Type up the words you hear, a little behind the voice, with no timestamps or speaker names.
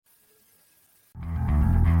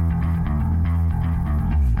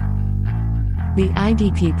The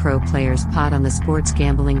IDP Pro Players Pod on the Sports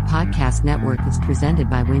Gambling Podcast Network is presented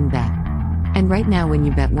by WynnBET. And right now when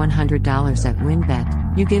you bet $100 at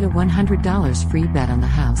WynnBET, you get a $100 free bet on the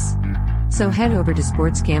house. So head over to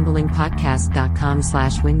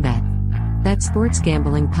sportsgamblingpodcast.com/WynnBET. That's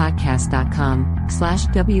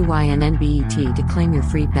sportsgamblingpodcast.com/WYNNBET to claim your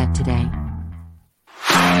free bet today.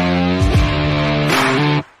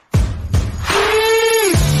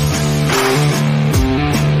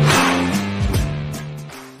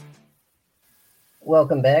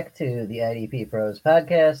 Welcome back to the IDP Pros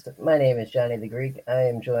podcast. My name is Johnny the Greek. I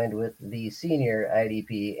am joined with the senior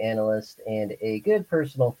IDP analyst and a good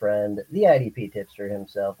personal friend, the IDP tipster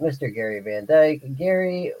himself, Mr. Gary Van Dyke.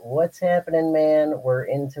 Gary, what's happening, man? We're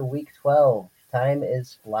into week 12. Time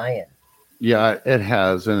is flying. Yeah, it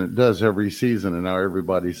has, and it does every season. And now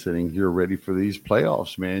everybody's sitting here ready for these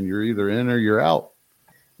playoffs, man. You're either in or you're out.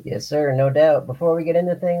 Yes, sir, no doubt. Before we get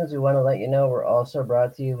into things, we want to let you know we're also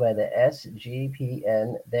brought to you by the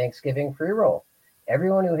SGPN Thanksgiving Pre-Roll.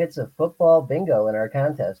 Everyone who hits a football bingo in our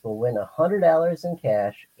contest will win $100 in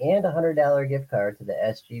cash and a $100 gift card to the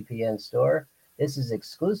SGPN store. This is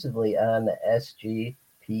exclusively on the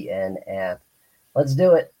SGPN app. Let's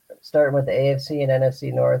do it. Starting with the AFC and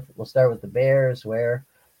NFC North, we'll start with the Bears, where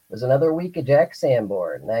it was another week of Jack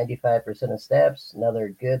Sanborn, 95% of snaps, another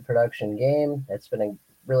good production game. That's been a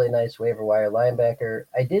really nice waiver wire linebacker.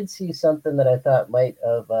 I did see something that I thought might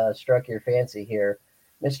have struck your fancy here.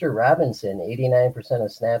 Mr. Robinson, 89%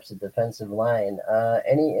 of snaps at defensive line.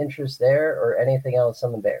 Any interest there or anything else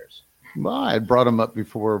on the Bears? Well, I had brought him up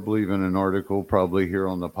before, I believe, in an article probably here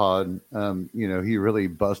on the pod. He really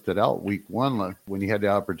busted out week one when he had the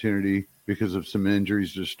opportunity because of some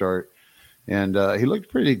injuries to start. And he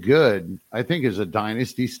looked pretty good. I think as a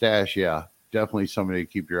dynasty stash, yeah, definitely somebody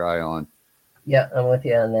to keep your eye on. Yeah, I'm with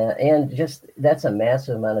you on that. And just that's a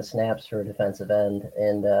massive amount of snaps for a defensive end.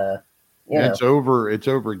 And, it's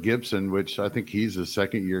over Gibson, which I think he's a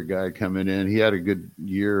second-year guy coming in. He had a good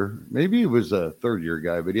year. Maybe he was a third-year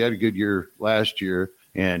guy, but he had a good year last year,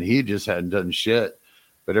 and he just hadn't done shit.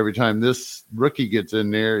 But every time this rookie gets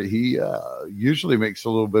in there, he usually makes a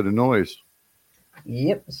little bit of noise.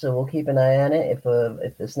 Yep, so we'll keep an eye on it. If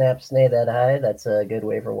the snaps stay that high, that's a good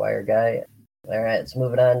waiver wire guy. All right, let's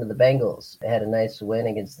move it on to the Bengals. They had a nice win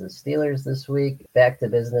against the Steelers this week. Back to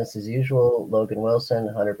business as usual. Logan Wilson,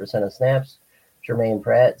 100% of snaps. Jermaine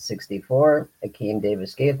Pratt, 64. Akeem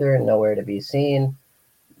Davis-Gaither, nowhere to be seen.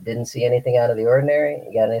 Didn't see anything out of the ordinary.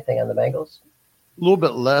 You got anything on the Bengals? A little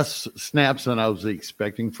bit less snaps than I was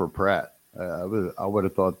expecting for Pratt. I would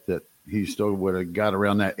have thought that he still would have got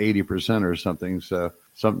around that 80% or something. So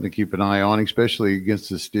something to keep an eye on, especially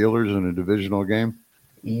against the Steelers in a divisional game.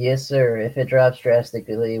 Yes, sir. If it drops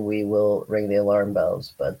drastically, we will ring the alarm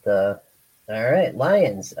bells. But all right,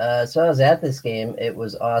 Lions. So I was at this game. It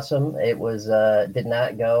was awesome. It was did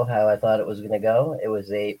not go how I thought it was going to go. It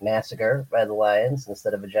was a massacre by the Lions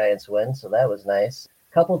instead of a Giants win. So that was nice.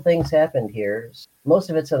 Couple things happened here.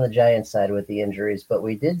 Most of it's on the Giants side with the injuries, but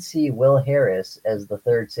we did see Will Harris as the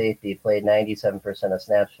third safety played 97% of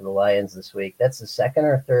snaps for the Lions this week. That's the second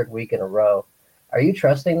or third week in a row. Are you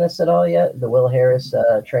trusting this at all yet, the Will Harris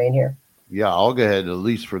train here? Yeah, I'll go ahead at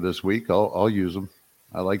least for this week. I'll use them.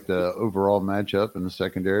 I like the overall matchup in the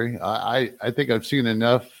secondary. I think I've seen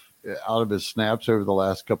enough out of his snaps over the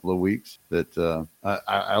last couple of weeks that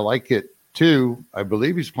I like it too. I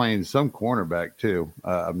believe he's playing some cornerback too.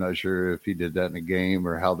 I'm not sure if he did that in a game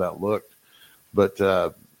or how that looked. But,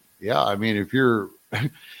 yeah, I mean, if you're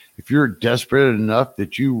desperate enough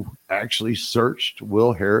that you actually searched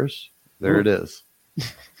Will Harris, there it is.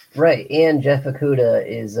 Right, and Jeff Okudah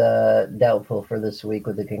is doubtful for this week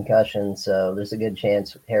with the concussion, so there's a good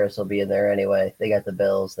chance Harris will be in there anyway. They got the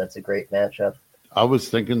Bills. That's a great matchup. I was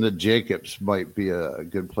thinking that Jacobs might be a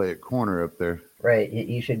good play at corner up there. Right,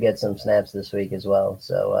 he should get some snaps this week as well.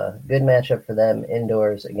 So good matchup for them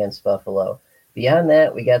indoors against Buffalo. Beyond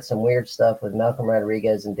that, we got some weird stuff with Malcolm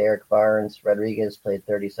Rodriguez and Derek Barnes. Rodriguez played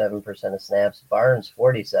 37% of snaps, Barnes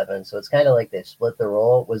 47%. So it's kind of like they split the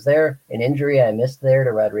role. Was there an injury I missed there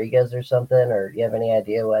to Rodriguez or something, or do you have any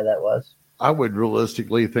idea why that was? I would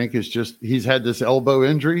realistically think it's just he's had this elbow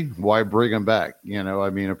injury. Why bring him back?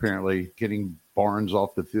 Apparently getting Barnes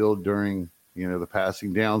off the field during, the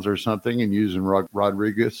passing downs or something and using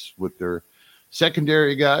Rodriguez with their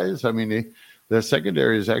secondary guys. I mean, the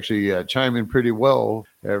secondary is actually chiming pretty well.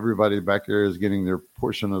 Everybody back there is getting their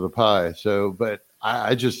portion of the pie. So, but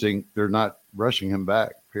I just think they're not rushing him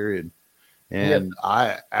back, period. And yep.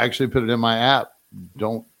 I actually put it in my app.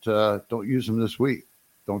 Don't use him this week.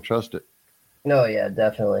 Don't trust it. No, yeah,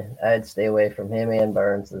 definitely. I'd stay away from him and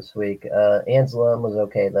Barnes this week. Anzalone was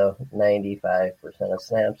okay though, 95% of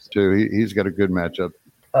snaps. So he's got a good matchup.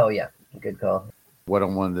 Oh yeah, good call. What I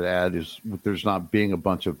wanted to add is with there's not being a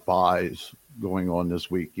bunch of buys going on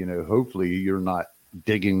this week. Hopefully you're not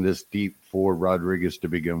digging this deep for Rodriguez to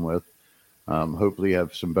begin with. Hopefully you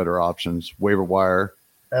have some better options. Waiver wire.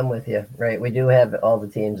 I'm with you. Right. We do have all the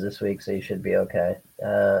teams this week, so you should be okay.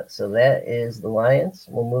 So that is the Lions.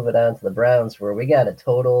 We'll move it on to the Browns, where we got a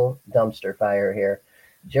total dumpster fire here.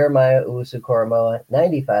 Jeremiah Owusu-Koramoah,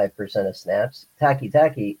 95% of snaps. Taki,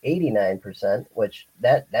 89%, which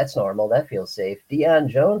that's normal. That feels safe. Deion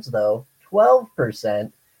Jones, though,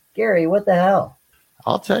 12%. Gary, what the hell?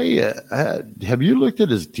 I'll tell you, have you looked at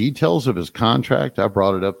his details of his contract? I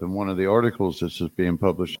brought it up in one of the articles that's just being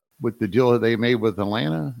published. With the deal that they made with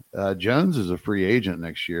Atlanta, Jones is a free agent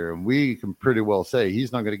next year, and we can pretty well say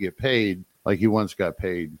he's not going to get paid like he once got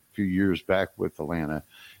paid a few years back with Atlanta.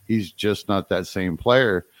 He's just not that same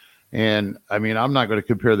player. And, I mean, I'm not going to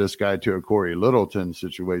compare this guy to a Corey Littleton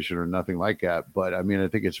situation or nothing like that, but, I mean, I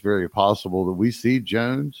think it's very possible that we see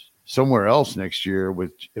Jones somewhere else next year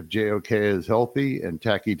with if JOK is healthy and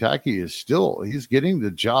Taki is still, he's getting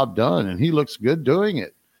the job done, and he looks good doing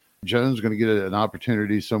it. Jones going to get an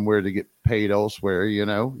opportunity somewhere to get paid elsewhere,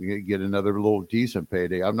 get another little decent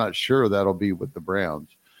payday. I'm not sure that'll be with the Browns.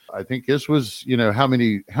 I think this was, how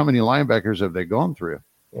many linebackers have they gone through?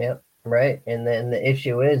 Yep, right. And then the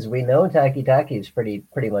issue is we know Taki is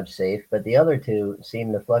pretty much safe, but the other two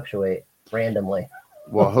seem to fluctuate randomly.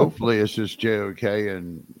 Well, hopefully it's just JOK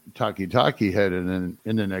and Taki headed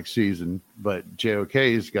in the next season, but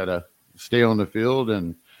JOK's got to stay on the field,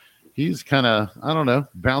 and he's kind of, I don't know,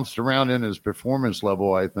 bounced around in his performance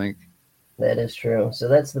level, I think. That is true. So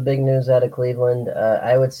that's the big news out of Cleveland.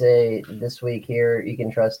 I would say this week here, you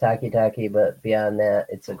can trust Taki, but beyond that,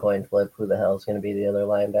 it's a coin flip. Who the hell is going to be the other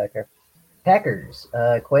linebacker? Packers.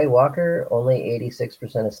 Quay Walker, only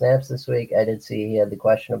 86% of snaps this week. I did see he had the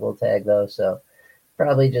questionable tag, though, so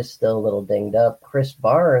probably just still a little dinged up. Chris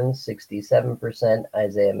Barnes, 67%.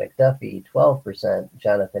 Isaiah McDuffie, 12%.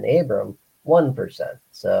 Jonathan Abram, 1%.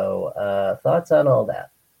 So thoughts on all that?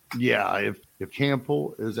 Yeah, if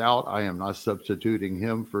Campbell is out, I am not substituting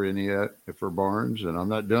him for Barnes, and I'm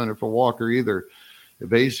not doing it for Walker either.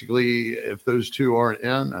 Basically, if those two aren't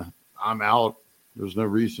in, I'm out. There's no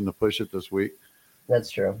reason to push it this week. That's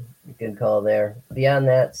true. Good call there. Beyond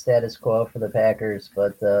that, status quo for the Packers,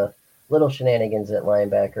 but little shenanigans at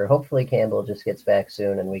linebacker. Hopefully Campbell just gets back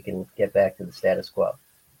soon and we can get back to the status quo.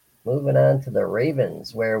 Moving on to the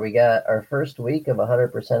Ravens, where we got our first week of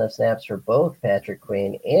 100% of snaps for both Patrick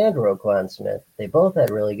Queen and Roquan Smith. They both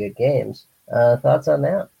had really good games. Thoughts on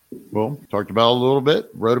that? Well, talked about it a little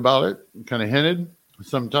bit, wrote about it, kind of hinted.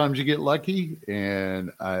 Sometimes you get lucky,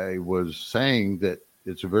 and I was saying that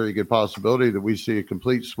it's a very good possibility that we see a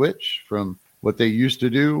complete switch from what they used to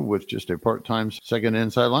do with just a part-time second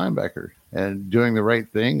inside linebacker and doing the right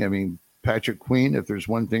thing. I mean, Patrick Queen, if there's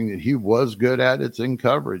one thing that he was good at, it's in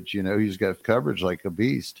coverage. He's got coverage like a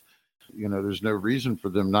beast. There's no reason for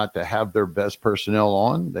them not to have their best personnel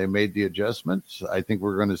on. They made the adjustments. I think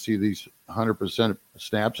we're going to see these 100%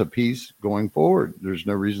 snaps apiece going forward. There's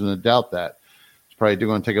no reason to doubt that. It's probably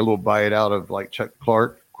going to take a little bite out of like Chuck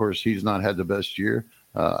Clark. Of course, he's not had the best year.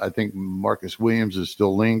 I think Marcus Williams is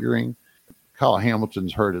still lingering. Kyle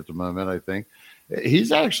Hamilton's hurt at the moment, I think.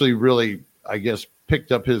 He's actually really, I guess,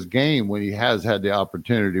 picked up his game when he has had the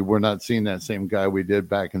opportunity. We're not seeing that same guy we did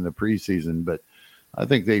back in the preseason, but I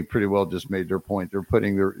think they pretty well just made their point.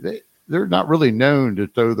 They're not really known to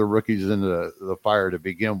throw the rookies into the fire to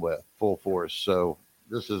begin with, full force. So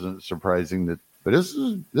this isn't surprising but this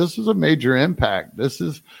is a major impact. This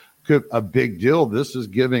is a big deal. This is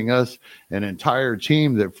giving us an entire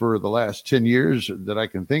team that for the last 10 years that I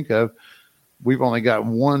can think of, we've only got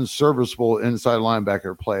one serviceable inside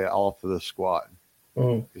linebacker play off of the squad.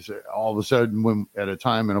 All of a sudden, at a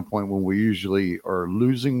time and a point when we usually are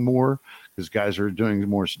losing more because guys are doing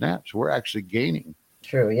more snaps, we're actually gaining.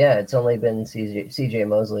 True, yeah. It's only been CJ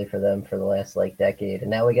Mosley for them for the last decade, and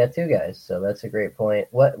now we got two guys. So that's a great point.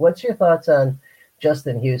 What's your thoughts on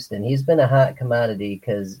Justin Houston? He's been a hot commodity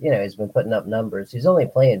because he's been putting up numbers. He's only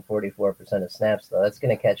playing 44% of snaps, though. That's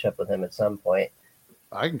going to catch up with him at some point.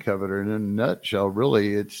 I can cover it in a nutshell.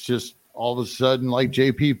 Really, it's just all of a sudden, like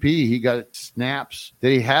JPP, he got snaps that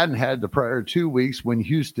he hadn't had the prior 2 weeks when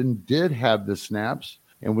Houston did have the snaps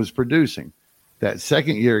and was producing. That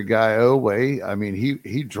second-year guy, Oweh, I mean,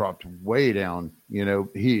 he dropped way down.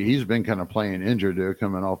 He's been kind of playing injured there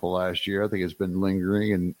coming off of last year. I think it's been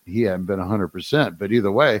lingering, and he hadn't been 100%. But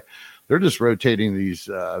either way, they're just rotating these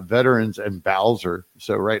veterans and Bowser.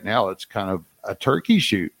 So right now it's kind of a turkey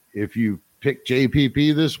shoot. If you pick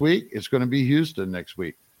JPP this week, it's going to be Houston next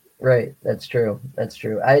week. Right. That's true.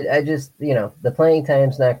 I just, the playing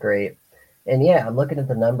time's not great. And yeah, I'm looking at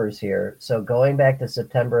the numbers here. So going back to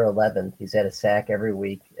September 11th, he's had a sack every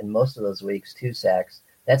week, and most of those weeks, 2 sacks.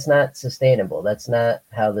 That's not sustainable. That's not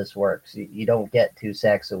how this works. You don't get 2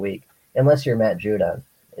 sacks a week unless you're Matt Judon.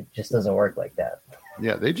 It just doesn't work like that.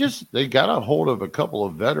 Yeah, they got a hold of a couple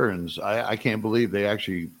of veterans. I can't believe I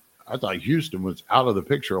thought Houston was out of the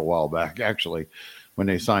picture a while back, actually, when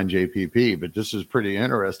they signed JPP. But this is pretty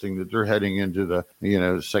interesting that they're heading into the,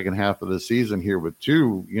 second half of the season here with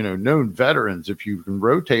 2, known veterans. If you can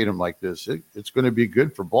rotate them like this, it's going to be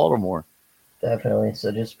good for Baltimore. Definitely.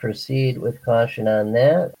 So just proceed with caution on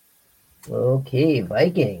that. Okay,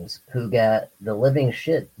 Vikings, who got the living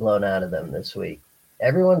shit blown out of them this week.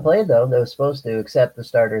 Everyone played, though. They were supposed to, except the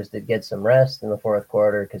starters did get some rest in the fourth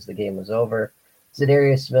quarter because the game was over.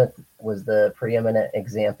 Za'Darius Smith was the preeminent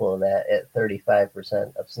example of that at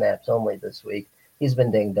 35% of snaps only this week. He's been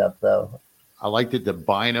dinged up, though. I liked it to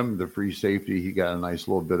Bynum, the free safety. He got a nice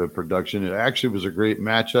little bit of production. It actually was a great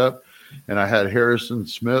matchup, and I had Harrison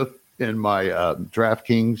Smith in my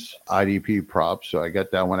DraftKings IDP props, so I got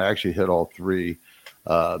that one. I actually hit all 3.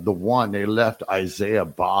 The one, they left Isaiah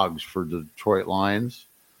Boggs for the Detroit Lions.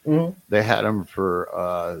 Mm-hmm. They had him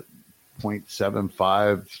for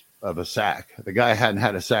 0.75 of a sack. The guy hadn't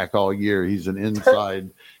had a sack all year. He's an inside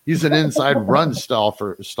run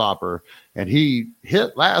stopper, and he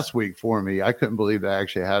hit last week for me. I couldn't believe I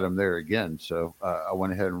actually had him there again, so I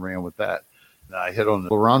went ahead and ran with that. I hit on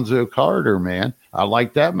Lorenzo Carter, man. I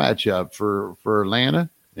like that matchup for Atlanta.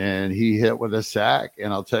 And he hit with a sack.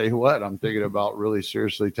 And I'll tell you what, I'm thinking about really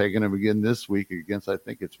seriously taking him again this week against, I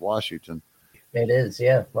think it's Washington. It is,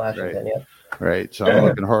 yeah, Washington, right. Yeah. Right. So I'm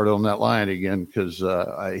looking hard on that line again because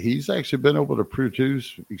he's actually been able to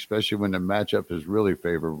produce, especially when the matchup is really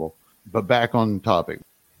favorable. But back on topic.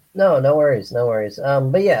 No worries.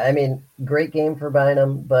 But yeah, I mean, great game for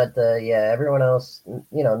Bynum. But everyone else,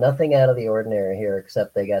 nothing out of the ordinary here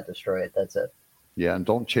except they got destroyed. That's it. Yeah, and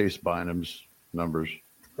don't chase Bynum's numbers.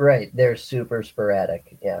 Right. They're super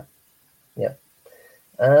sporadic. Yeah. Yep.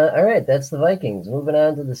 All right. That's the Vikings. Moving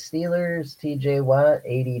on to the Steelers. TJ Watt,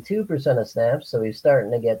 82% of snaps. So he's starting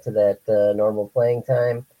to get to that normal playing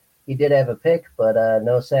time. He did have a pick, but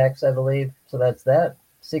no sacks, I believe. So that's that.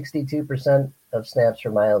 62% of snaps for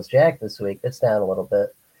Myles Jack this week. That's down a little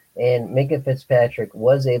bit. And Minkah Fitzpatrick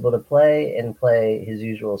was able to play his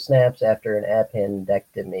usual snaps after an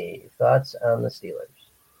appendectomy. Thoughts on the Steelers?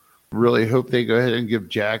 Really hope they go ahead and give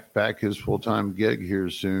Jack back his full-time gig here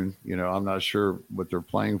soon. I'm not sure what they're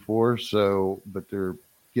playing for, but they're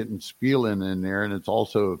getting Spielman in there, and it's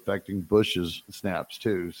also affecting Bush's snaps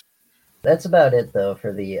too. That's about it, though,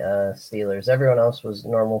 for the Steelers. Everyone else was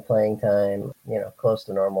normal playing time, close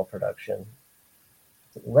to normal production.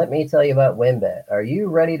 Let me tell you about WynnBET. Are you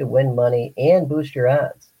ready to win money and boost your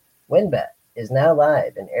odds? WynnBET is now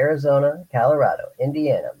live in Arizona, Colorado,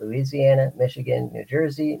 Indiana, Louisiana, Michigan, New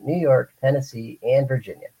Jersey, New York, Tennessee, and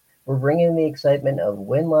Virginia. We're bringing the excitement of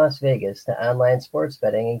Wynn Las Vegas to online sports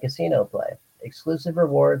betting and casino play. Exclusive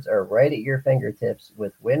rewards are right at your fingertips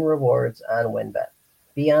with Wynn Rewards on WynnBET.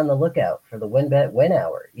 Be on the lookout for the WynnBET Win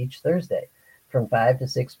Hour each Thursday from 5 to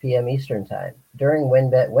 6 p.m. Eastern Time. During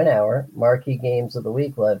WynnBET Win Hour, marquee games of the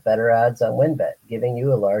week will have better odds on WynnBET, giving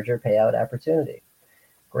you a larger payout opportunity.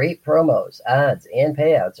 Great promos, odds, and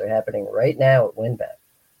payouts are happening right now at WynnBET.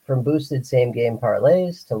 From boosted same-game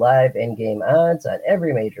parlays to live in-game odds on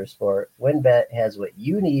every major sport, WynnBET has what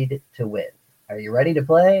you need to win. Are you ready to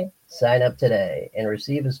play? Sign up today and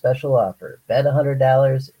receive a special offer. Bet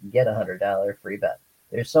 $100, get a $100 free bet.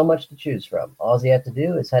 There's so much to choose from. All you have to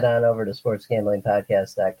do is head on over to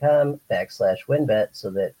sportsgamblingpodcast.com/WynnBET so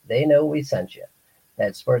that they know we sent you.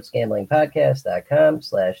 That's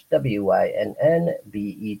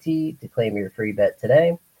sportsgamblingpodcast.com/WYNNBET to claim your free bet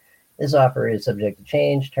today. This offer is subject to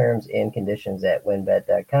change. Terms and conditions at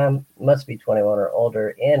wynnbet.com. Must be 21 or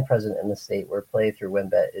older and present in the state where playthrough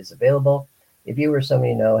WynnBET is available. If you or someone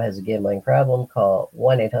you know has a gambling problem, call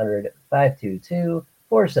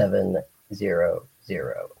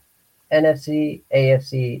 1-800-522-4700. NFC,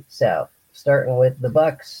 AFC South. Starting with the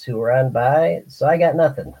Bucks, who are on bye, so I got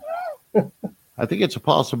nothing. I think it's a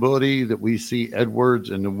possibility that we see Edwards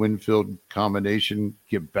and the Winfield combination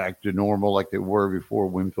get back to normal like they were before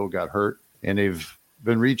Winfield got hurt. And they've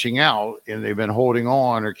been reaching out and they've been holding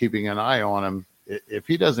on or keeping an eye on him. If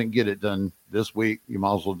he doesn't get it done this week, you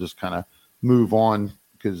might as well just kind of move on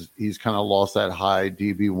because he's kind of lost that high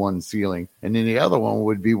DB1 ceiling. And then the other one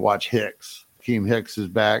would be watch Hicks. Akeem Hicks is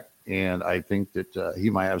back. And I think that he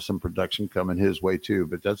might have some production coming his way too,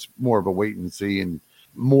 but that's more of a wait and see and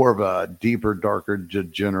more of a deeper, darker,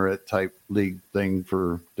 degenerate type league thing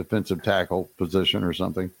for defensive tackle position or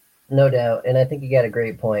something. No doubt. And I think you got a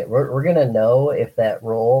great point. We're going to know if that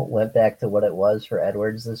role went back to what it was for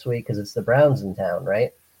Edwards this week because it's the Browns in town,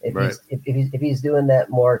 right? Right. If he's doing that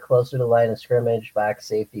more closer to line of scrimmage, box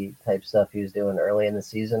safety type stuff he was doing early in the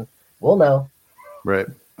season, we'll know. Right.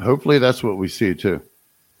 Hopefully that's what we see too.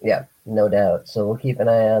 Yeah, no doubt. So we'll keep an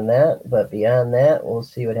eye on that. But beyond that, we'll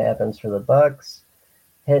see what happens for the Bucs.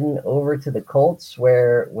 Heading over to the Colts,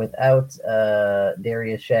 where without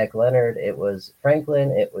Darius Shaq Leonard, it was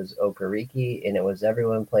Franklin, it was Okereke, and it was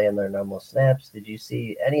everyone playing their normal snaps. Did you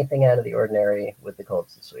see anything out of the ordinary with the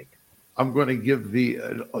Colts this week? I'm going to give the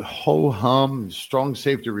ho-hum strong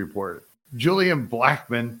safety report. Julian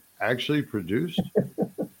Blackmon actually produced,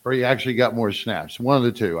 or he actually got more snaps. One of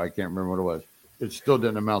the two. I can't remember what it was. It still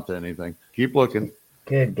didn't amount to anything. Keep looking.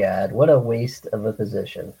 Good God. What a waste of a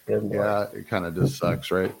position. Good Lord. Yeah, it kind of just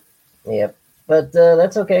sucks, right? Yep. But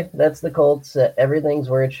that's okay. That's the Colts. Everything's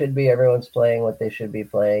where it should be. Everyone's playing what they should be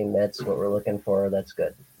playing. That's what we're looking for. That's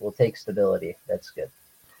good. We'll take stability. That's good.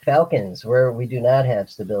 Falcons, where we do not have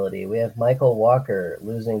stability. We have Michael Walker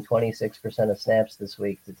losing 26% of snaps this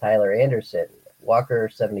week to Tyler Anderson. Walker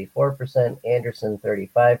 74%, Anderson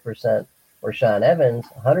 35%, Rashaan Evans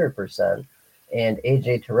 100%, and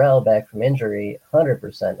A.J. Terrell back from injury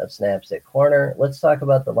 100% of snaps at corner. Let's talk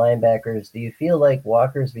about the linebackers. Do you feel like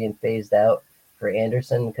Walker's being phased out for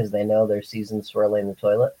Anderson because they know their season's swirling the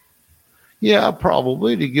toilet? Yeah,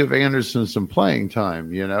 probably to give Anderson some playing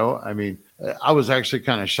time, you know. I mean, I was actually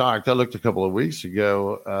kind of shocked. I looked a couple of weeks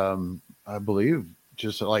ago, I believe,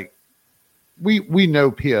 just like we know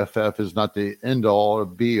PFF is not the end all or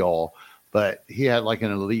be all, but he had like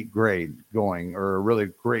an elite grade going or a really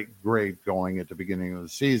great grade going at the beginning of the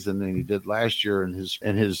season than he did last year in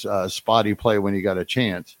his spotty play when he got a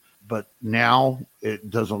chance. But now it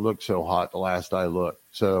doesn't look so hot the last I looked.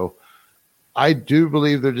 So I do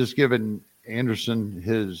believe they're just giving Anderson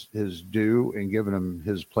his due and giving him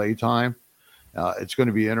his play time. It's going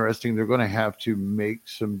to be interesting. They're going to have to make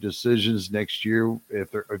some decisions next year if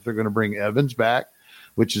they're going to bring Evans back,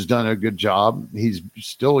 which has done a good job. He's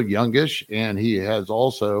still youngish, and he has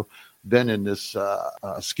also been in this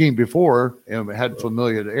scheme before and had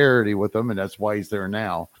familiarity with them, and that's why he's there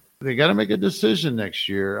now. They got to make a decision next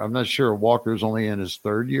year. I'm not sure. Walker's only in his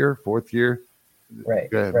fourth year.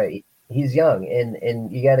 Right. He's young,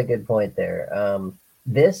 and you got a good point there.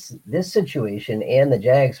 This situation and the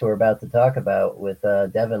Jags who we're about to talk about with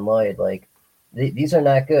Devin Lloyd, like these are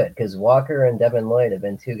not good because Walker and Devin Lloyd have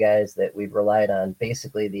been two guys that we've relied on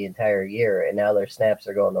basically the entire year, and now their snaps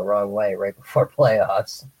are going the wrong way right before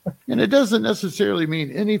playoffs. And it doesn't necessarily mean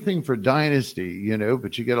anything for dynasty, you know,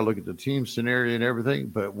 but you got to look at the team scenario and everything.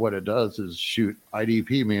 But what it does is shoot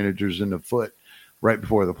IDP managers in the foot right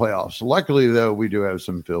before the playoffs. Luckily, though, we do have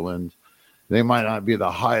some fill-ins. They might not be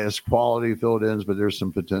the highest quality filled-ins, but there's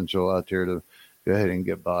some potential out there to go ahead and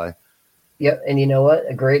get by. Yep, and you know what?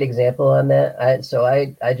 A great example on that.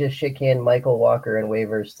 I just shook hand Michael Walker in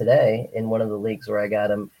waivers today in one of the leagues where I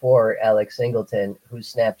got him for Alex Singleton, whose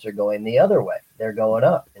snaps are going the other way. They're going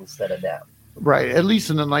up instead of down. Right. At least,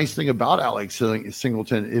 and the nice thing about Alex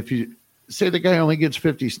Singleton, if you say the guy only gets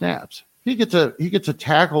 50 snaps, he gets a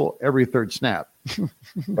tackle every third snap.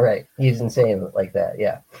 Right. He's insane like that.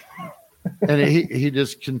 Yeah. And he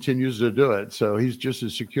just continues to do it. So he's just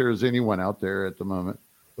as secure as anyone out there at the moment.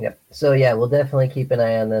 Yep. So, yeah, we'll definitely keep an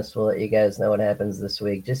eye on this. We'll let you guys know what happens this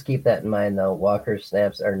week. Just keep that in mind, though. Walker's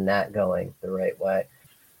snaps are not going the right way.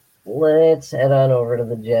 Let's head on over to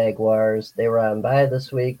the Jaguars. They were on bye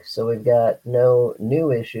this week, so we've got no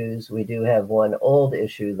new issues. We do have one old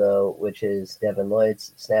issue, though, which is Devin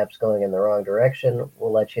Lloyd's snaps going in the wrong direction.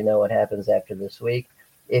 We'll let you know what happens after this week.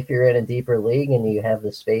 If you're in a deeper league and you have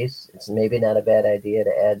the space, it's maybe not a bad idea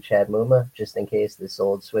to add Chad Muma just in case this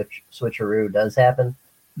old switcheroo does happen.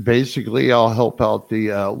 Basically, I'll help out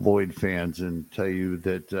the Lloyd fans and tell you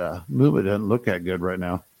that Muma doesn't look that good right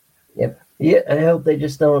now. Yep. Yeah, I hope they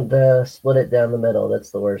just don't split it down the middle.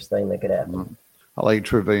 That's the worst thing that could happen. I like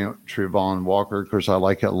Trevon Walker. Of course, I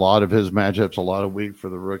like a lot of his matchups, a lot of week for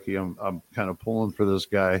the rookie. I'm kind of pulling for this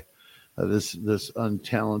guy, this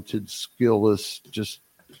untalented, skillless, just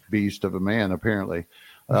beast of a man, apparently.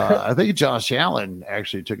 I think Josh Allen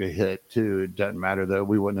actually took a hit, too. It doesn't matter, though.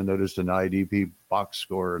 We wouldn't have noticed an IDP box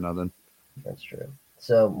score or nothing. That's true.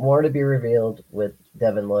 So more to be revealed with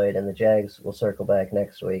Devin Lloyd, and the Jags will circle back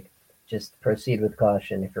next week. Just proceed with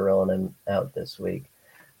caution if you're rolling him out this week.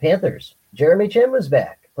 Panthers. Jeremy Chin was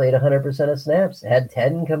back. played 100% of snaps, had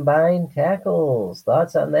 10 combined tackles.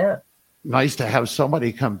 Thoughts on that? Nice to have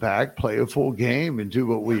somebody come back, play a full game, and do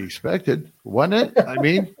what we expected, wasn't it? I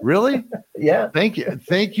mean, really? Yeah. Thank you,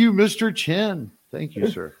 Mr. Chin. Thank you,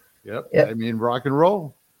 sir. Yep. I mean, rock and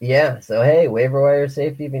roll. Yeah. So hey, waiver wire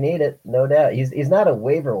safety if you need it, no doubt. He's not a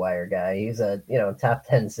waiver wire guy. He's a top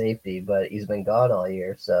 10 safety, but he's been gone all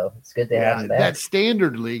year, so it's good to have him back. That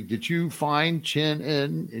standard league that you find Chin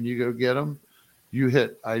in and you go get him, you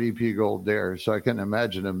hit IDP gold there. So I couldn't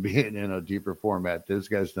imagine him being in a deeper format. Those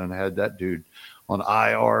guys done had that dude on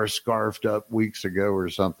IR scarfed up weeks ago or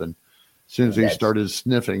something. As soon as he started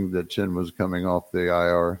sniffing that Chin was coming off the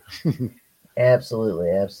IR.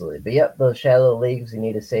 Absolutely. But yep, those shallow leagues, you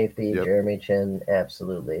need a safety. Yep. Jeremy Chin,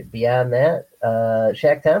 absolutely. Beyond that,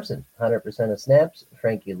 Shaq Thompson, 100% of snaps.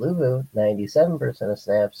 Frankie Luvu, 97% of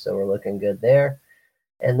snaps. So we're looking good there.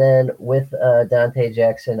 And then with Dante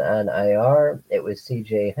Jackson on IR, it was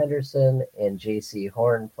CJ Henderson and JC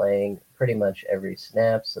Horn playing pretty much every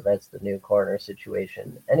snap. So that's the new corner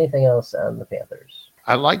situation. Anything else on the Panthers?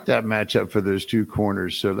 I like that matchup for those two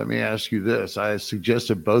corners. So let me ask you this. I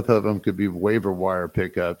suggested both of them could be waiver wire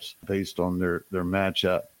pickups based on their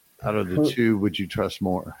matchup. Out of the two, would you trust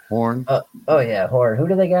more? Horn? Yeah, Horn. Who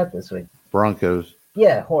do they got this week? Broncos.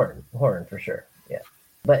 Yeah, Horn for sure. Yeah.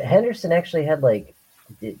 But Henderson actually had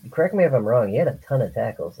correct me if I'm wrong, he had a ton of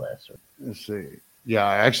tackles last week. Let's see. Yeah,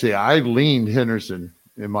 actually, I leaned Henderson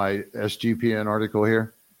in my SGPN article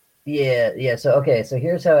here. Yeah. So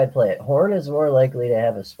here's how I'd play it. Horn is more likely to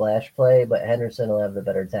have a splash play, but Henderson will have the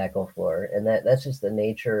better tackle floor. And that's just the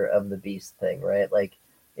nature of the beast thing, right? Like,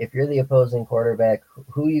 if you're the opposing quarterback,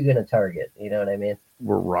 who are you going to target? You know what I mean?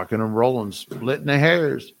 We're rocking and rolling, splitting the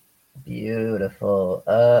hairs. Beautiful.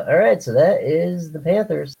 All right, so that is the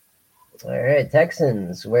Panthers. All right,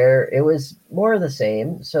 Texans, where it was more of the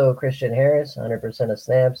same. So Christian Harris, 100% of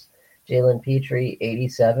snaps. Jalen Petrie,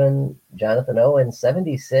 87. Jonathan Owen,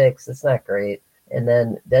 76. That's not great. And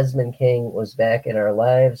then Desmond King was back in our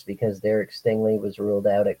lives because Derek Stingley was ruled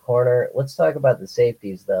out at corner. Let's talk about the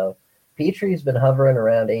safeties, though. Petrie's been hovering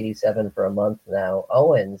around 87 for a month now.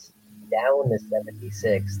 Owen's down to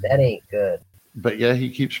 76. That ain't good. But yeah, he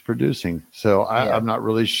keeps producing. So I'm not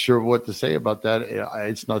really sure what to say about that.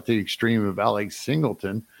 It's not the extreme of Alex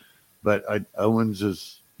Singleton, but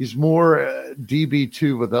Owens he's more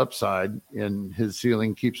DB2 with upside, and his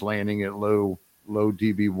ceiling keeps landing at low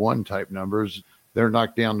DB1 type numbers. They're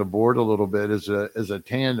knocked down the board a little bit as a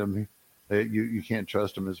tandem. You can't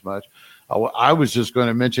trust them as much. I was just going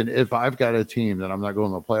to mention, if I've got a team that I'm not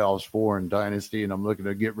going to the playoffs for in Dynasty, and I'm looking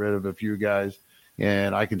to get rid of a few guys,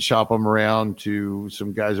 and I can shop them around to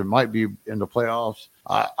some guys that might be in the playoffs,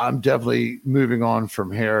 I'm definitely moving on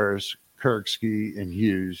from Harris, Kirksey, and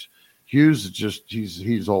Hughes. Hughes is just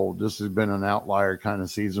he's old. This has been an outlier kind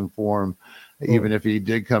of season for him. Even if he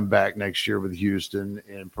did come back next year with Houston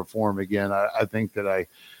and perform again, I think that I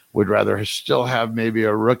would rather still have maybe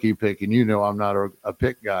a rookie pick. And I'm not a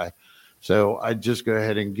pick guy. So I'd just go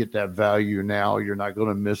ahead and get that value now. You're not going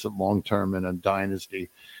to miss it long-term in a dynasty.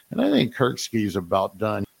 And I think Kirksey's about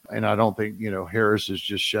done. And I don't think, Harris has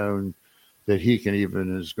just shown that he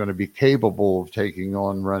is going to be capable of taking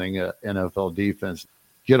on running an NFL defense.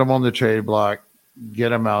 Get him on the trade block,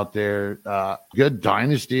 get him out there. Good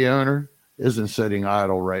dynasty owner isn't sitting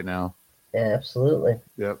idle right now. Absolutely.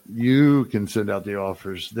 Yep. You can send out the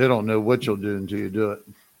offers. They don't know what you'll do until you do it.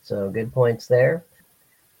 So good points there.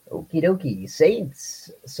 Okie dokie.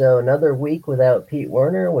 Saints. So another week without Pete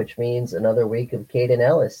Werner, which means another week of Caden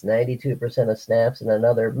Ellis, 92% of snaps and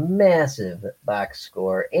another massive box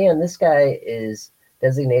score. And this guy is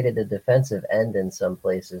designated a defensive end in some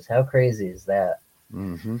places. How crazy is that?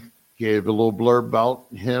 Mm-hmm. Gave a little blurb about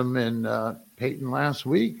him and Peyton last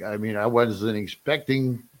week. I mean, I wasn't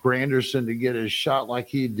expecting Granderson to get his shot like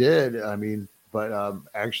he did. But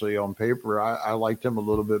actually on paper, I liked him a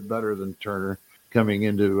little bit better than Turner coming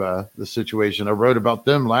into the situation. I wrote about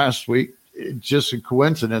them last week. It's just a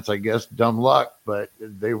coincidence, I guess, dumb luck, but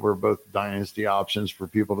they were both dynasty options for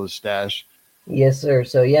people to stash. Yes, sir.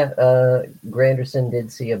 So, Granderson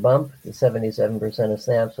did see a bump to 77% of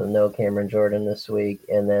snaps with no Cameron Jordan this week.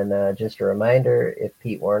 And then just a reminder, if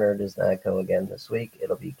Pete Werner does not go again this week,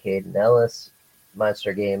 it'll be Caden Ellis.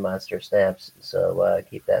 Monster game, monster snaps. So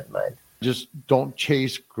keep that in mind. Just don't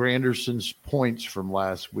chase Granderson's points from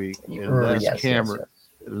last week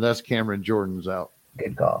unless Cameron Jordan's out.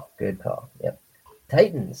 Good call. Yep.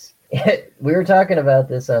 Titans. We were talking about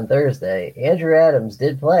this on Thursday. Andrew Adams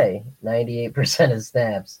did play 98% of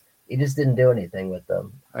snaps. He just didn't do anything with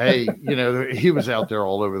them. Hey, he was out there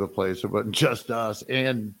all over the place. It wasn't just us.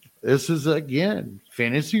 And This is, again,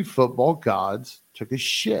 fantasy football gods took a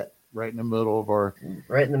shit right in the middle of our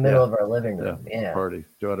living room. Yeah. Party,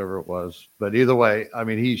 whatever it was. But either way, I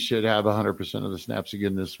mean, he should have 100% of the snaps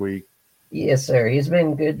again this week. Yes, sir. He's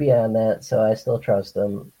been good beyond that, so I still trust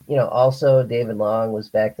him. Also, David Long was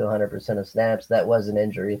back to 100% of snaps. That was an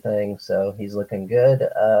injury thing, so he's looking good.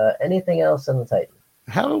 Anything else on the Titans?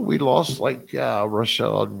 How did we lost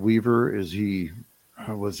Rashad Weaver?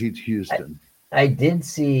 Was he to Houston? I did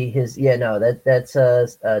see his. Yeah, no, that's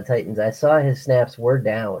Titans. I saw his snaps were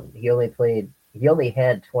down. He only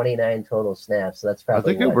had 29 total snaps. So that's probably. I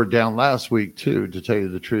think they were down last week too, to tell you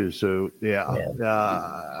the truth. So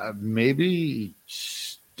maybe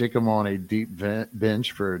stick him on a deep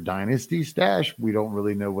bench for a dynasty stash. We don't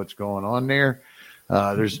really know what's going on there.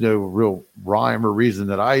 There's no real rhyme or reason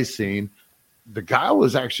that I've seen. The guy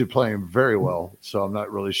was actually playing very well, so I'm not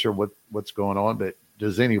really sure what's going on. But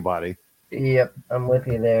does anybody? Yep, I'm with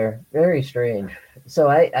you there. Very strange. So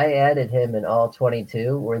I added him in all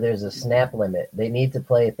 22 where there's a snap limit. They need to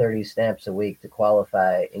play 30 snaps a week to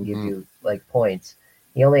qualify and give you points.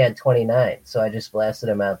 He only had 29, so I just blasted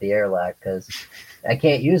him out the airlock because I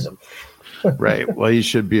can't use him. Right. Well, he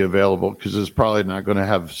should be available because it's probably not going to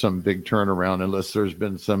have some big turnaround unless there's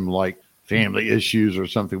been some family issues or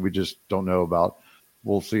something we just don't know about.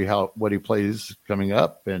 We'll see what he plays coming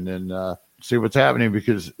up and then see what's happening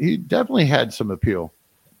because he definitely had some appeal.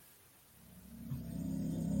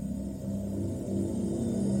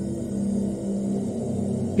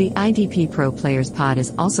 The IDP Pro Players Pod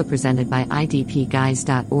is also presented by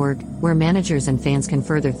IDPGuys.org, where managers and fans can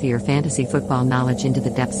further their fantasy football knowledge into the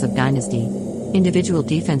depths of Dynasty, individual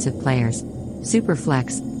defensive players,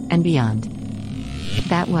 Superflex, and beyond.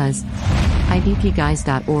 That was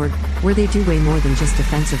IDPGuys.org, where they do way more than just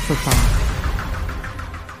defensive football.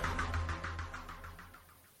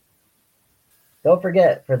 Don't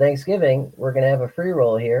forget, for Thanksgiving, we're going to have a free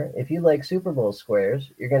roll here. If you like Super Bowl squares,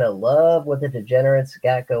 you're going to love what the Degenerates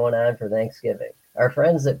got going on for Thanksgiving. Our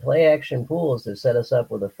friends at Play Action Pools have set us up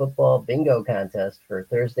with a football bingo contest for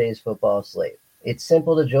Thursday's football slate. It's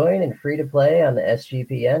simple to join and free to play on the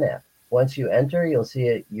SGPN app. Once you enter, you'll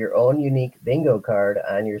see your own unique bingo card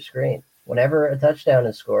on your screen. Whenever a touchdown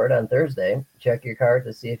is scored on Thursday, check your card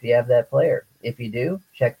to see if you have that player. If you do,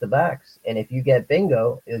 check the box. And if you get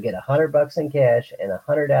bingo, you'll get $100 in cash and a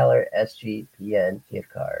 $100 SGPN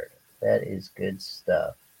gift card. That is good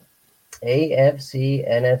stuff. AFC,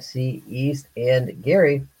 NFC East, and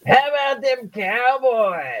Gary, how about them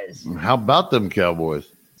Cowboys? How about them Cowboys?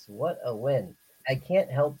 What a win. I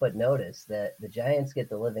can't help but notice that the Giants get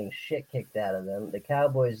the living shit kicked out of them. The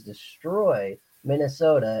Cowboys destroy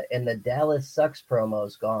Minnesota, and the Dallas sucks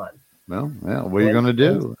promo's gone. Well, what are you going to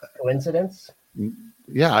do? Coincidence?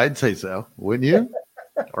 Yeah, I'd say so. Wouldn't you?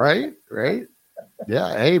 Right?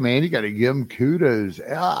 Yeah. Hey, man, you got to give them kudos.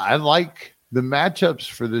 Yeah, I like the matchups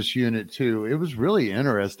for this unit, too. It was really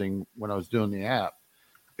interesting when I was doing the app.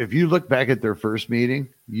 If you look back at their first meeting,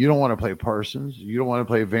 you don't want to play Parsons. You don't want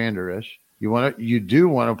to play Van Der Esch. You do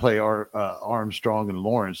want to play Armstrong and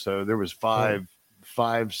Lawrence. So there was five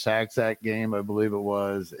sacks that game, I believe it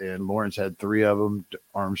was, and Lawrence had 3 of them.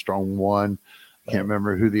 Armstrong 1. Can't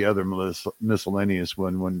remember who the other miscellaneous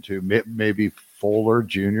one went to. Maybe Fuller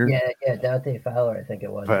Jr. Yeah, Dante Fowler, I think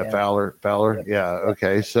it was. Fowler. Yeah.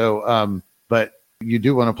 Okay. So, but you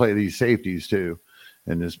do want to play these safeties too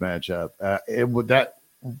in this matchup.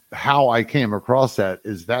 How I came across that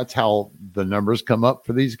is that's how the numbers come up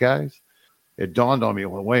for these guys. It dawned on me,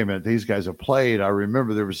 well, wait a minute, these guys have played. I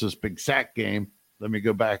remember there was this big sack game. Let me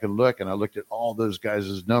go back and look. And I looked at all those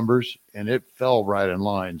guys' numbers, and it fell right in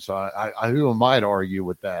line. So who am I to argue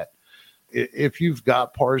with that? If you've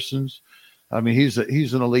got Parsons, I mean, he's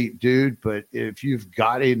an elite dude. But if you've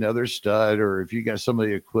got another stud or if you got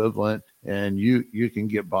somebody equivalent and you can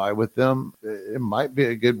get by with them, it might be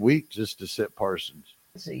a good week just to sit Parsons.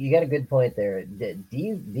 So you got a good point there.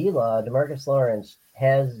 D-Law, DeMarcus Lawrence,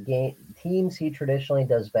 has teams he traditionally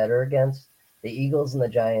does better against. The Eagles and the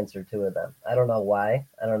Giants are 2 of them. I don't know why.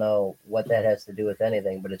 I don't know what that has to do with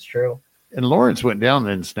anything, but it's true. And Lawrence went down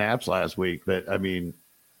in snaps last week, but I mean,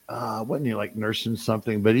 wasn't he nursing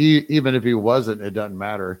something? But even if he wasn't, it doesn't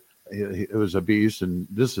matter. It was a beast, and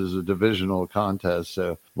this is a divisional contest,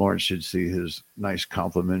 so Lawrence should see his nice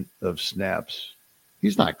complement of snaps.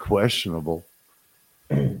 He's not questionable.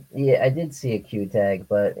 Yeah, I did see a Q tag,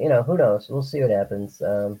 but who knows? We'll see what happens.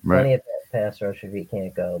 Plenty of pass rush if he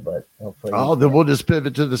can't go, but hopefully. Oh, then we'll just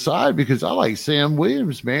pivot to the side because I like Sam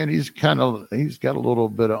Williams, man. He's got a little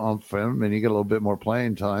bit of oomph in him, and he got a little bit more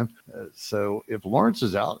playing time. So if Lawrence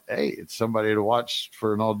is out, hey, it's somebody to watch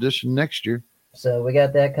for an audition next year. So we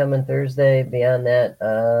got that coming Thursday. Beyond that,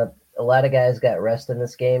 a lot of guys got rest in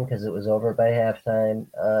this game because it was over by halftime.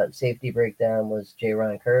 Safety breakdown was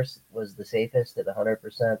J-Ron Kearse was the safest at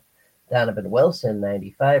 100%. Donovan Wilson,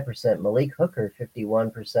 95%. Malik Hooker,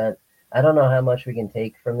 51%. I don't know how much we can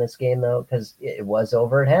take from this game, though, because it was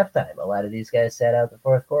over at halftime. A lot of these guys sat out the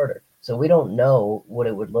fourth quarter. So we don't know what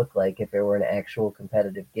it would look like if it were an actual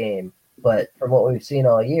competitive game. But from what we've seen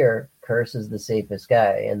all year, Kearse is the safest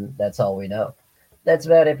guy, and that's all we know. That's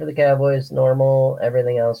about it for the Cowboys. Normal,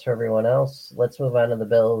 everything else for everyone else. Let's move on to the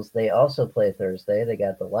Bills. They also play Thursday. They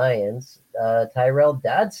got the Lions. Tyrell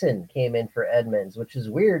Dodson came in for Edmonds, which is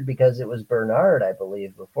weird because it was Bernard, I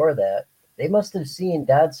believe, before that. They must have seen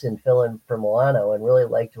Dodson fill in for Milano and really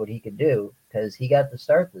liked what he could do because he got the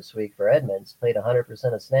start this week for Edmonds, played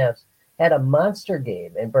 100% of snaps, had a monster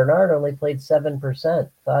game, and Bernard only played 7%.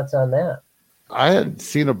 Thoughts on that? I had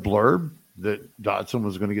seen a blurb that Dotson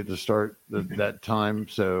was going to get to start that time,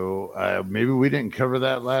 so maybe we didn't cover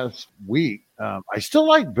that last week. I still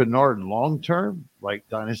like Bernard long term, like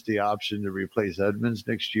dynasty option to replace Edmonds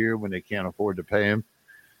next year when they can't afford to pay him.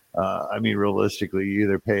 I mean, realistically, you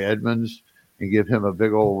either pay Edmonds and give him a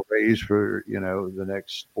big old raise for, the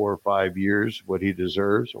next 4 or 5 years, what he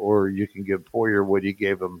deserves, or you can give Poyer what he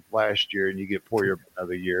gave him last year and you get Poyer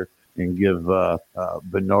another year and give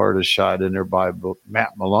Bernard a shot in there by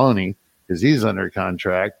Matt Maloney because he's under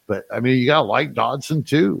contract. But, I mean, you got to like Dodson,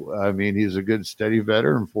 too. I mean, he's a good, steady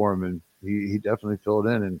veteran for him, and he definitely filled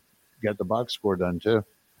in and got the box score done, too.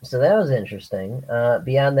 So that was interesting.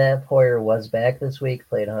 Beyond that, Poyer was back this week,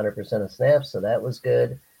 played 100% of snaps, so that was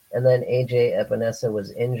good. And then A.J. Epinesa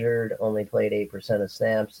was injured, only played 8% of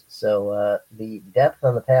snaps. So the depth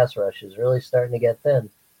on the pass rush is really starting to get thin.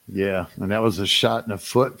 Yeah, and that was a shot in the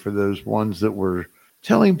foot for those ones that were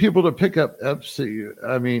telling people to pick up Epsi.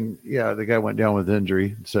 I mean, yeah, the guy went down with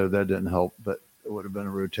injury, so that didn't help, but it would have been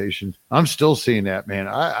a rotation. I'm still seeing that, man.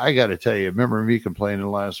 I got to tell you, remember me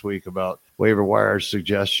complaining last week about waiver wire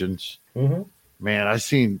suggestions? Mm-hmm. Man, I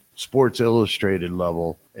seen Sports Illustrated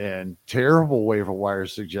level and terrible waiver wire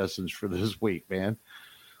suggestions for this week, man.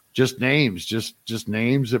 Just names, just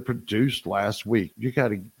names that produced last week. You got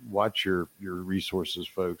to watch your resources,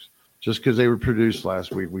 folks. Just because they were produced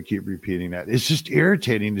last week, we keep repeating that. It's just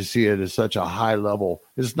irritating to see it at such a high level.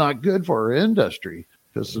 It's not good for our industry.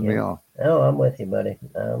 Pisses me off. Oh, I'm with you, buddy.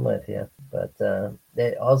 I'm with you. But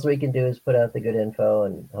all we can do is put out the good info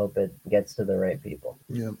and hope it gets to the right people.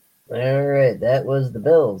 Yeah. All right, that was the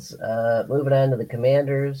Bills. Moving on to the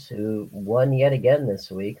Commanders, who won yet again this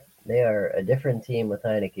week. They are a different team with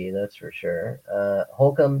Heineke, that's for sure.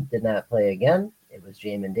 Holcomb did not play again. It was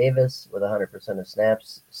Jamin Davis with 100% of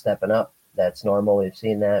snaps stepping up. That's normal. We've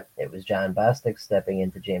seen that. It was John Bostic stepping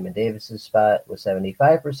into Jamin Davis's spot with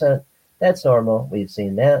 75%. That's normal. We've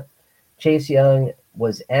seen that. Chase Young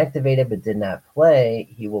was activated but did not play.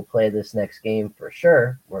 He will play this next game for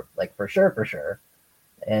sure. For sure.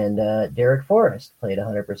 And Derek Forrest played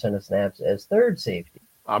 100% of snaps as third safety.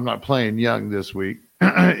 I'm not playing Young this week.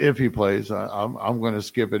 If he plays, I'm going to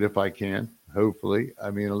skip it if I can, hopefully.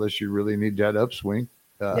 I mean, unless you really need that upswing.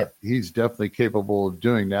 Yep. He's definitely capable of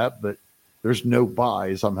doing that, but there's no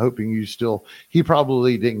buys. I'm hoping he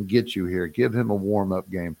probably didn't get you here. Give him a warm-up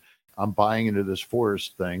game. I'm buying into this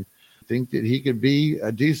Forrest thing. I think that he could be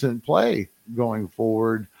a decent play going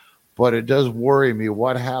forward. But it does worry me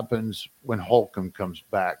what happens when Holcomb comes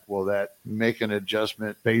back. Will that make an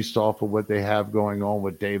adjustment based off of what they have going on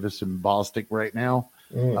with Davis and Bostic right now?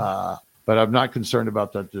 But I'm not concerned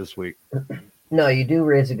about that this week. No, you do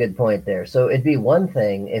raise a good point there. So it'd be one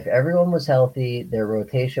thing if everyone was healthy, their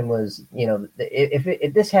rotation was,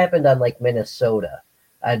 if this happened on like Minnesota,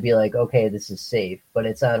 I'd be like, okay, this is safe. But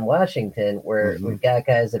it's on Washington where we've got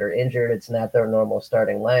guys that are injured. It's not their normal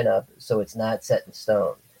starting lineup, so it's not set in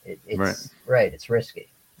stone. It's right. It's risky.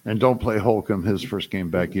 And don't play Holcomb his first game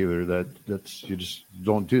back either. That's you just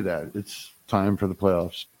don't do that. It's time for the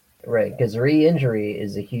playoffs. Right, because re-injury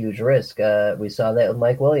is a huge risk. We saw that with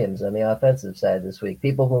Mike Williams on the offensive side this week.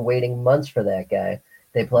 People have been waiting months for that guy.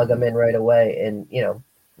 They plug him in right away, and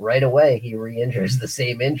right away he re-injures the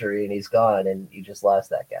same injury, and he's gone, and you just lost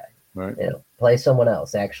that guy. Right. Play someone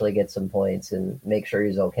else. Actually get some points, and make sure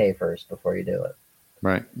he's okay first before you do it.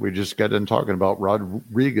 Right. We just got done talking about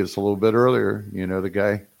Rodriguez a little bit earlier. The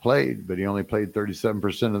guy played, but he only played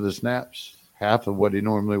 37% of the snaps, half of what he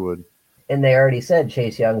normally would. And they already said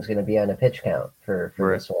Chase Young's going to be on a pitch count for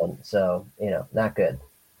this one. So, not good.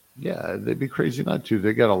 Yeah, they'd be crazy not to.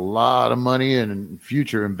 They got a lot of money and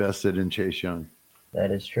future invested in Chase Young. That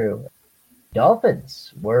is true.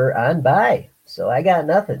 Dolphins were on bye, so I got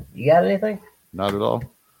nothing. You got anything? Not at all.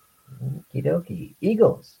 Okie dokie.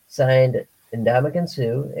 Eagles signed Ndamukong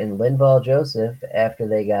Suh and Linval Joseph, after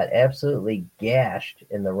they got absolutely gashed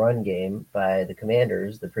in the run game by the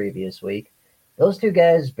Commanders the previous week, those two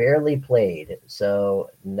guys barely played. So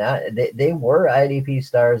they were IDP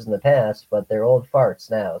stars in the past, but they're old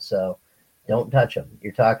farts now. So don't touch them.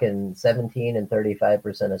 You're talking 17 and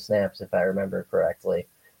 35% of snaps, if I remember correctly.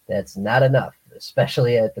 That's not enough,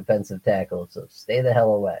 especially at defensive tackle. So stay the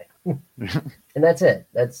hell away. And that's it.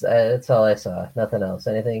 That's all I saw. Nothing else.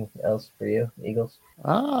 Anything else for you, Eagles?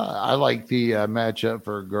 I like the matchup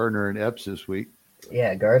for Gardner and Epps this week.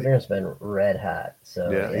 Yeah, Gardner's been red hot.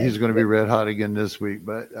 So yeah, he's going to be red hot again this week.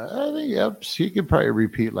 But I think Epps, he could probably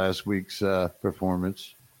repeat last week's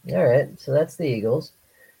performance. All right, so that's the Eagles.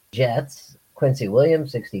 Jets, Quincy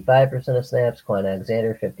Williams, 65% of snaps. Quan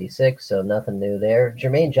Alexander, 56%, so nothing new there.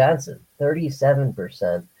 Jermaine Johnson,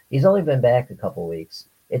 37%. He's only been back a couple weeks.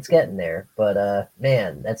 It's getting there, but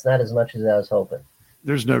man, that's not as much as I was hoping.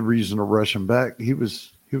 There's no reason to rush him back. He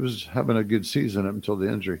was having a good season up until the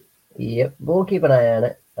injury. Yep, we'll keep an eye on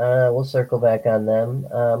it. We'll circle back on them.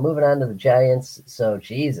 Moving on to the Giants. So,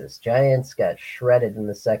 Jesus, Giants got shredded in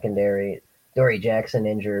the secondary. Dory Jackson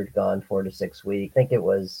injured, gone 4 to 6 weeks. I think it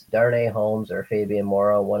was Darnay Holmes or Fabian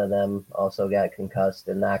Mora. One of them also got concussed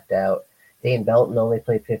and knocked out. Dane Belton only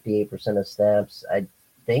played 58% of snaps. I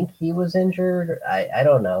think he was injured. I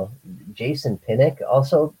don't know. Jason Pinnock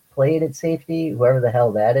also played at safety, whoever the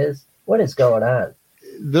hell that is. What is going on?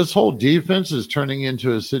 This whole defense is turning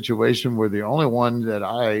into a situation where the only one that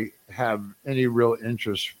I have any real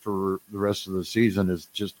interest for the rest of the season is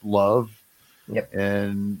just Love. Yep.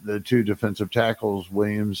 And the two defensive tackles,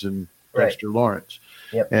 Williams and Dexter Lawrence.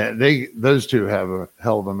 Yep. And those two have a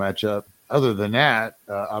hell of a matchup. Other than that,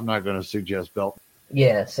 I'm not going to suggest Belton.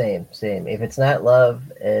 Yeah, same. If it's not Love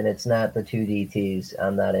and it's not the two DTs,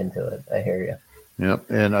 I'm not into it. I hear you. Yep.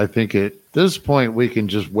 And I think at this point, we can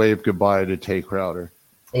just wave goodbye to Tay Crowder.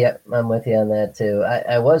 Yep, I'm with you on that too.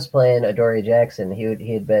 I was playing Adoree Jackson.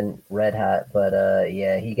 He had been red hot, but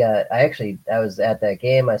yeah, he got. I was at that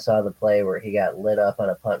game. I saw the play where he got lit up on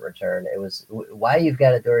a punt return. It was why you've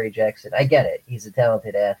got Adoree Jackson. I get it. He's a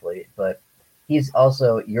talented athlete, but he's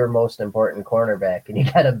also your most important cornerback, and you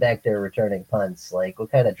got him back there returning punts. Like,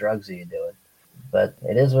 what kind of drugs are you doing? But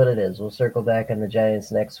it is what it is. We'll circle back on the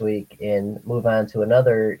Giants next week and move on to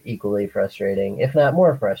another equally frustrating, if not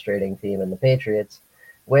more frustrating, team in the Patriots,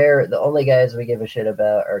 where the only guys we give a shit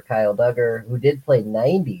about are Kyle Duggar, who did play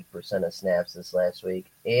 90% of snaps this last week,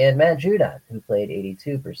 and Matt Judon, who played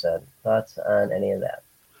 82%. Thoughts on any of that?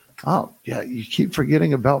 Oh, yeah, you keep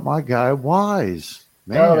forgetting about my guy, Wise.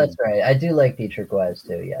 Man. Oh, that's right. I do like Dietrich Wise,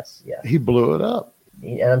 too. Yes, yeah. He blew it up.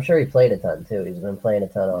 And I'm sure he played a ton, too. He's been playing a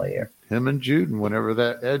ton all year. Him and Judon, whenever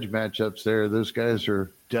that edge matchup's there, those guys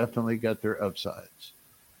are definitely got their upsides.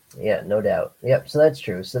 Yeah, no doubt. Yep, so that's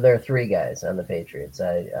true. So there are 3 guys on the Patriots.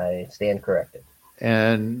 I stand corrected.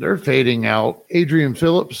 And they're fading out. Adrian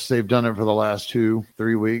Phillips, they've done it for the last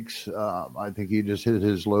 2-3 weeks. I think he just hit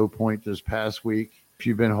his low point this past week. If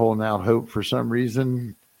you've been holding out hope for some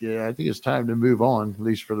reason, yeah, I think it's time to move on, at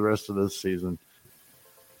least for the rest of this season.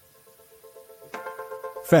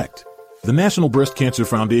 Fact. The National Breast Cancer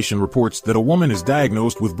Foundation reports that a woman is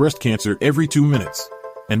diagnosed with breast cancer every 2 minutes.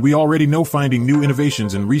 And we already know finding new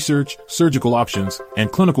innovations in research, surgical options,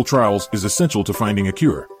 and clinical trials is essential to finding a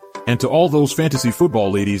cure. And to all those fantasy football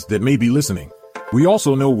ladies that may be listening, we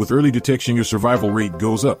also know with early detection your survival rate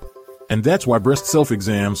goes up. And that's why breast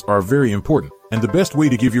self-exams are very important, and the best way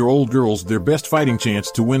to give your old girls their best fighting chance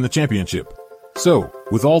to win the championship. So,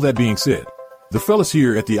 with all that being said, the fellas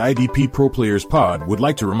here at the IDP Pro Players Pod would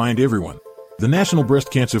like to remind everyone, the National Breast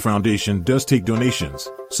Cancer Foundation does take donations,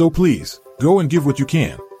 so please, go and give what you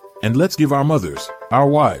can. And let's give our mothers, our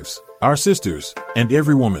wives, our sisters, and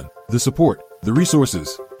every woman the support, the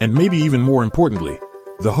resources, and maybe even more importantly,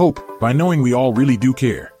 the hope by knowing we all really do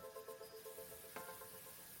care.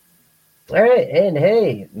 All right, and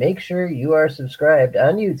hey, make sure you are subscribed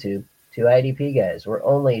on YouTube to IDP Guys. We're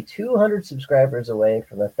only 200 subscribers away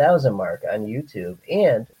from the 1,000 mark on YouTube,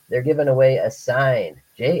 and they're giving away a signed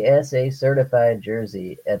JSA certified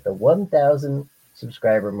jersey at the 1,000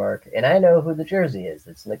 subscriber mark, and I know who the jersey is.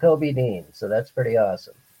 It's Nakobe Dean, so that's pretty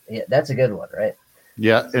awesome. Yeah, that's a good one, right?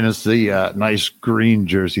 Yeah, and it's the nice green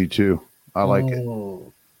jersey too. I like it.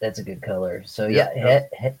 That's a good color. So yeah.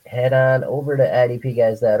 Head on over to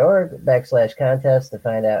idpguys.org/contest to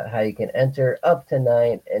find out how you can enter up to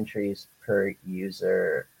 9 entries per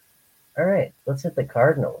user. All right, let's hit the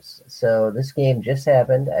Cardinals. So this game just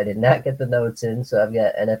happened. I did not get the notes in, so I've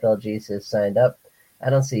got NFL Jesus signed up. I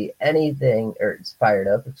don't see anything, or it's fired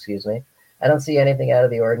up, excuse me. I don't see anything out of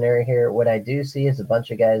the ordinary here. What I do see is a bunch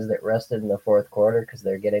of guys that rested in the fourth quarter because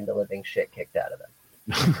they're getting the living shit kicked out of them.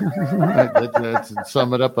 That's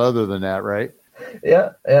sum it up other than that, right?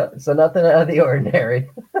 Yeah. So nothing out of the ordinary.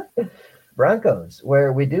 Broncos,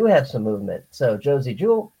 where we do have some movement. So Josie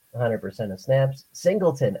Jewell, 100% of snaps.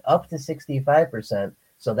 Singleton up to 65%.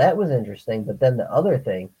 So that was interesting. But then the other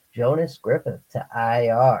thing, Jonas Griffith to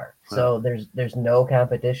IR. So there's no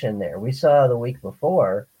competition there. We saw the week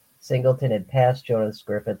before Singleton had passed Jonas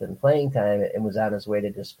Griffith in playing time and was on his way to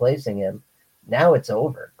displacing him. Now it's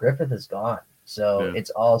over. Griffith is gone. So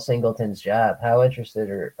it's all Singleton's job. How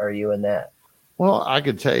interested are you in that? Well, I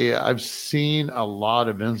could tell you, I've seen a lot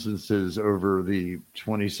of instances over the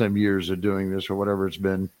 20-some years of doing this or whatever it's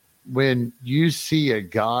been. When you see a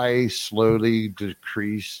guy slowly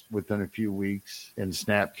decrease within a few weeks in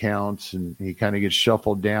snap counts and he kind of gets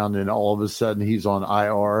shuffled down and all of a sudden he's on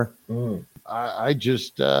IR, I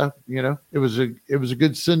just, it was a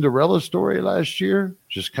good Cinderella story last year.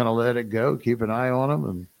 Just kind of let it go, keep an eye on him,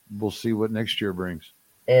 and we'll see what next year brings.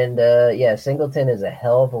 And, Singleton is a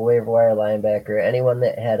hell of a waiver wire linebacker. Anyone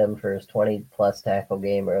that had him for his 20-plus tackle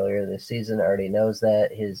game earlier this season already knows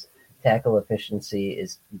that. His tackle efficiency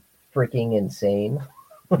is freaking insane.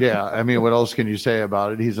 Yeah, I mean, what else can you say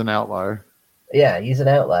about it? He's an outlier. Yeah, he's an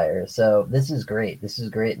outlier. So this is great. This is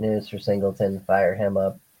great news for Singleton. Fire him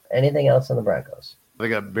up. Anything else on the Broncos? They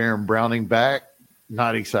got Baron Browning back.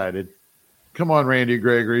 Not excited. Come on, Randy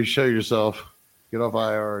Gregory. Show yourself. Get off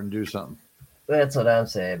IR and do something. That's what I'm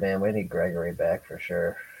saying, man. We need Gregory back for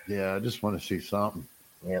sure. Yeah, I just want to see something.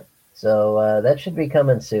 Yep. So that should be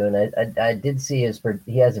coming soon. I did see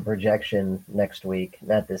he has a projection next week,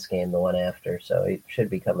 not this game, the one after. So he should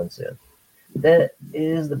be coming soon. That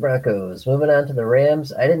is the Broncos. Moving on to the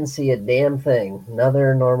Rams. I didn't see a damn thing.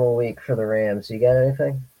 Another normal week for the Rams. You got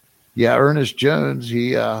anything? Yeah, Ernest Jones,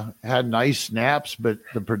 he had nice snaps, but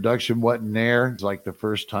the production wasn't there. It's like the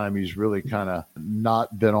first time he's really kind of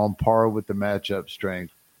not been on par with the matchup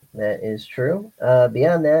strength. That is true.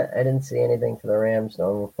 Beyond that, I didn't see anything for the Rams.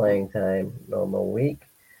 Normal playing time, normal week.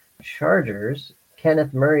 Chargers,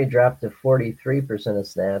 Kenneth Murray dropped to 43% of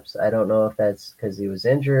snaps. I don't know if that's because he was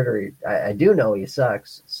injured or I do know he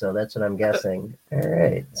sucks, so that's what I'm guessing. All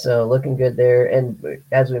right, so looking good there. And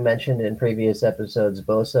as we mentioned in previous episodes,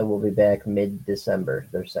 Bosa will be back mid-December,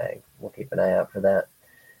 they're saying. We'll keep an eye out for that.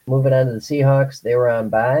 Moving on to the Seahawks, they were on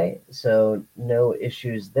bye, so no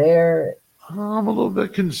issues there. I'm a little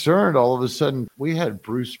bit concerned. All of a sudden, we had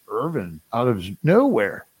Bruce Irvin out of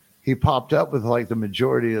nowhere. He popped up with like the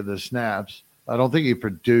majority of the snaps. I don't think he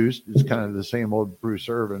produced. It's kind of the same old Bruce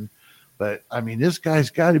Irvin. But, I mean, this guy's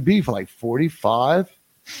got to be for like 45.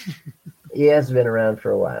 He has been around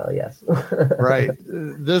for a while, yes. Right.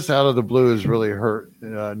 This out of the blue has really hurt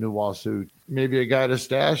Nwosu. Maybe a guy to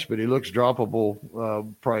stash, but he looks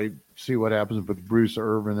droppable. Probably see what happens with Bruce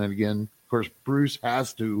Irvin. And again, of course, Bruce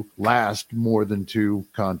has to last more than 2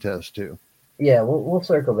 contests, too. Yeah, we'll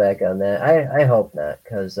circle back on that. I hope not,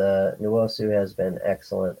 because Nwosu has been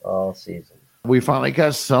excellent all season. We finally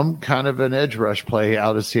got some kind of an edge rush play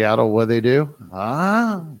out of Seattle. What they do?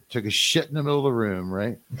 Took a shit in the middle of the room,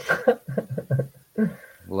 right?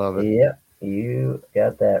 Love it. Yep, you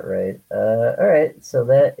got that right. All right, so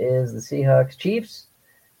that is the Seahawks. Chiefs,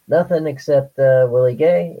 nothing except Willie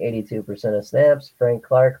Gay, 82% of snaps. Frank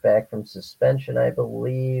Clark back from suspension, I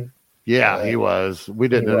believe. Yeah, he was. We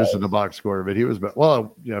didn't notice in the box score, but he was.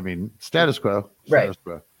 Well, I mean, status quo. Status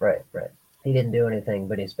quo. Right. He didn't do anything,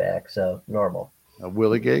 but he's back, so normal.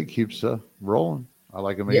 Willie Gay keeps rolling. I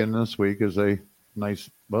like him again this week as a nice.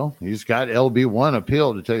 Well, he's got LB1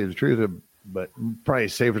 appeal, to tell you the truth, but probably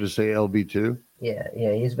safer to say LB2. Yeah,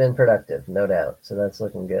 he's been productive, no doubt. So that's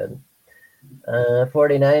looking good.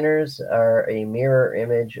 49ers are a mirror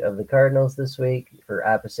image of the Cardinals this week for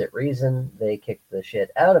opposite reason. They kicked the shit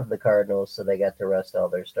out of the Cardinals, so they got to rest all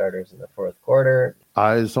their starters in the fourth quarter.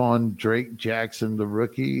 Eyes on Drake Jackson, the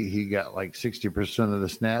rookie. He got like 60% of the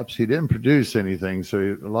snaps. He didn't produce anything,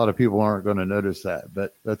 so a lot of people aren't going to notice that,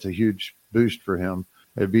 but that's a huge boost for him.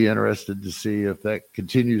 I'd be interested to see if that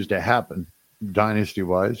continues to happen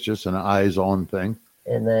dynasty-wise, just an eyes-on thing.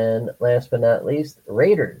 And then last but not least,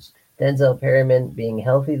 Raiders. Denzel Perryman being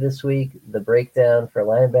healthy this week. The breakdown for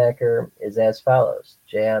linebacker is as follows.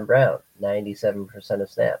 Jayon Brown, 97% of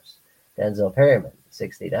snaps. Denzel Perryman,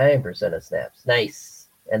 69% of snaps. Nice.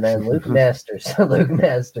 And then Luke Masterson,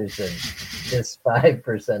 just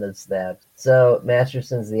 5% of snaps. So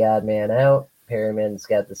Masterson's the odd man out. Perryman's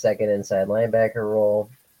got the second inside linebacker role.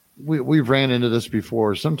 We've ran into this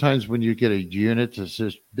before. Sometimes when you get a unit that's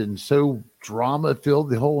just been so drama-filled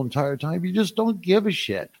the whole entire time, you just don't give a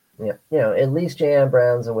shit. Yeah, at least Jayon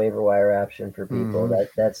Brown's a waiver wire option for people. Mhm.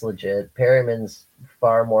 That's legit. Perryman's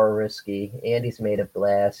far more risky. Andy's made of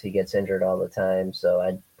glass. He gets injured all the time, so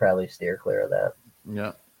I'd probably steer clear of that.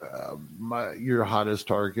 Yeah. Your hottest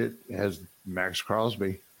target has Max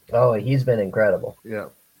Crosby. Oh, he's been incredible. Yeah.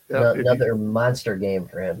 Another monster game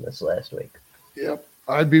for him this last week. Yep.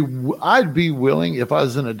 I'd be willing if I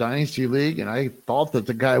was in a dynasty league and I thought that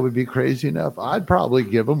the guy would be crazy enough. I'd probably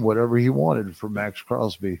give him whatever he wanted for Max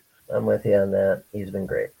Crosby. I'm with you on that. He's been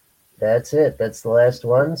great. That's it. That's the last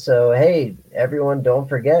one. So, hey, everyone, don't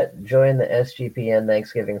forget, join the SGPN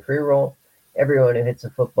Thanksgiving free roll. Everyone who hits a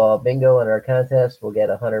football bingo in our contest will get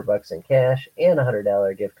 $100 in cash and a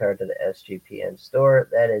 $100 gift card to the SGPN store.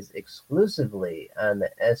 That is exclusively on the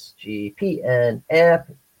SGPN app.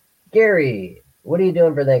 Gary, what are you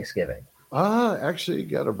doing for Thanksgiving? Actually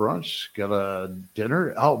got a brunch, got a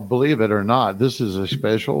dinner. Oh, believe it or not, this is a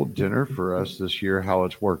special dinner for us this year, how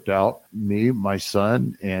it's worked out. Me, my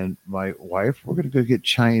son, and my wife, we're going to go get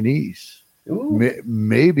Chinese,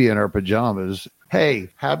 maybe in our pajamas. Hey,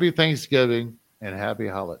 happy Thanksgiving and happy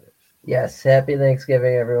holidays. Yes, happy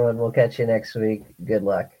Thanksgiving, everyone. We'll catch you next week. Good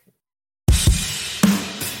luck.